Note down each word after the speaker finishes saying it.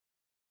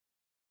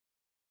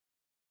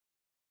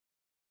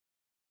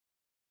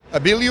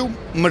Abilio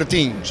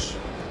Martins.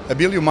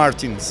 Abilio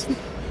Martins.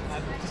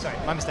 Sorry,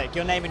 my mistake.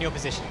 Your name and your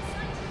position.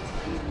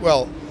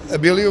 Well,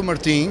 Abilio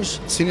Martins,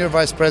 Senior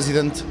Vice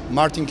President,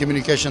 Martin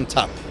Communication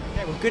TAP.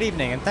 Okay, well, good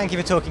evening, and thank you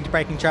for talking to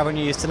Breaking Travel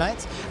News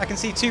tonight. I can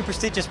see two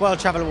prestigious World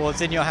Travel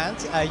Awards in your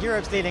hands,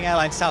 Europe's leading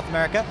airline to South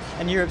America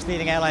and Europe's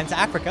leading airline to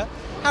Africa.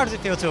 How does it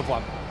feel to have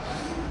won?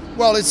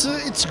 Well,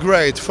 it's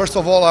great. First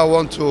of all, I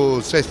want to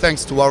say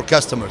thanks to our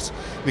customers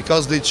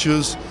because they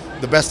choose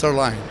the best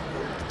airline,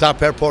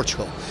 TAP Air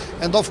Portugal.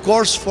 And of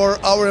course, for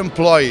our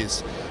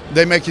employees,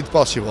 they make it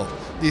possible.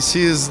 This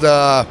is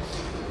the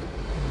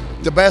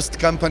best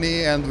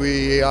company, and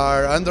we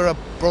are under a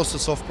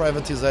process of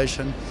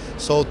privatization.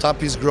 So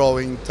TAP is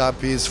growing,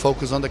 TAP is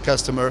focused on the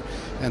customer,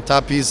 and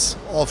TAP is,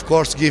 of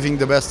course, giving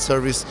the best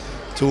service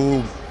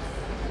to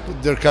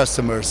their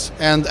customers.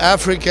 And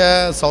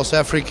Africa, South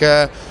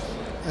Africa,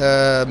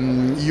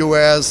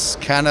 US,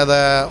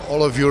 Canada,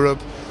 all of Europe,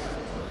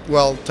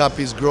 well, TAP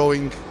is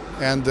growing,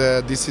 and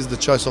this is the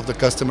choice of the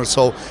customer,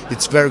 so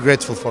it's very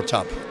grateful for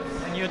TAP.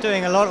 And you're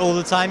doing a lot all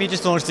the time. You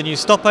just launched a new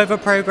stopover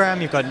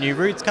program, you've got new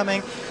routes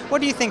coming.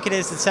 What do you think it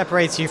is that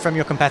separates you from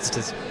your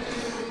competitors?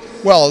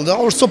 Well,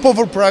 our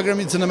stopover program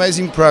is an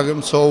amazing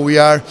program, so we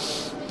are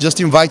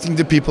just inviting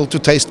the people to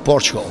taste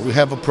Portugal. We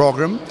have a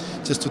program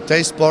just to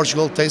taste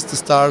Portugal, taste the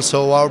stars,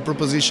 so our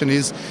proposition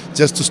is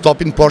just to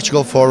stop in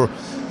Portugal for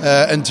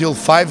until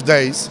 5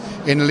 days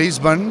in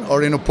Lisbon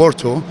or in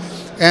Oporto,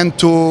 and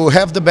to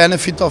have the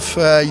benefit of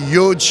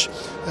huge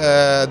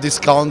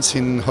discounts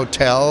in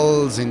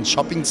hotels, in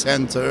shopping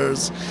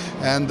centers,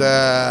 and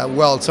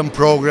well, some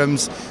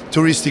programs,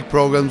 touristic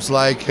programs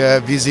like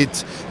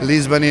visit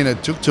Lisbon in a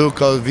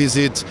tuk-tuk, or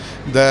visit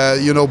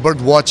the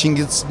bird watching,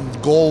 it's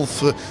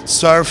golf,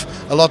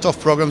 surf, a lot of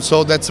programs.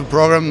 So that's a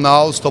program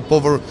now,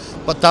 Stopover,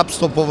 but TAP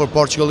Stopover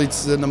Portugal.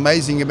 It's an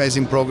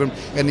amazing program,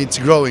 and it's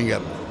growing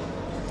up.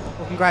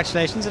 Well,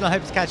 congratulations, and I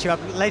hope to catch you up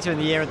later in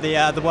the year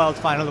at the World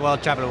Final, the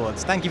World Travel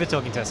Awards. Thank you for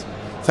talking to us.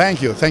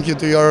 Thank you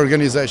to your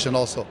organization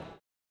also.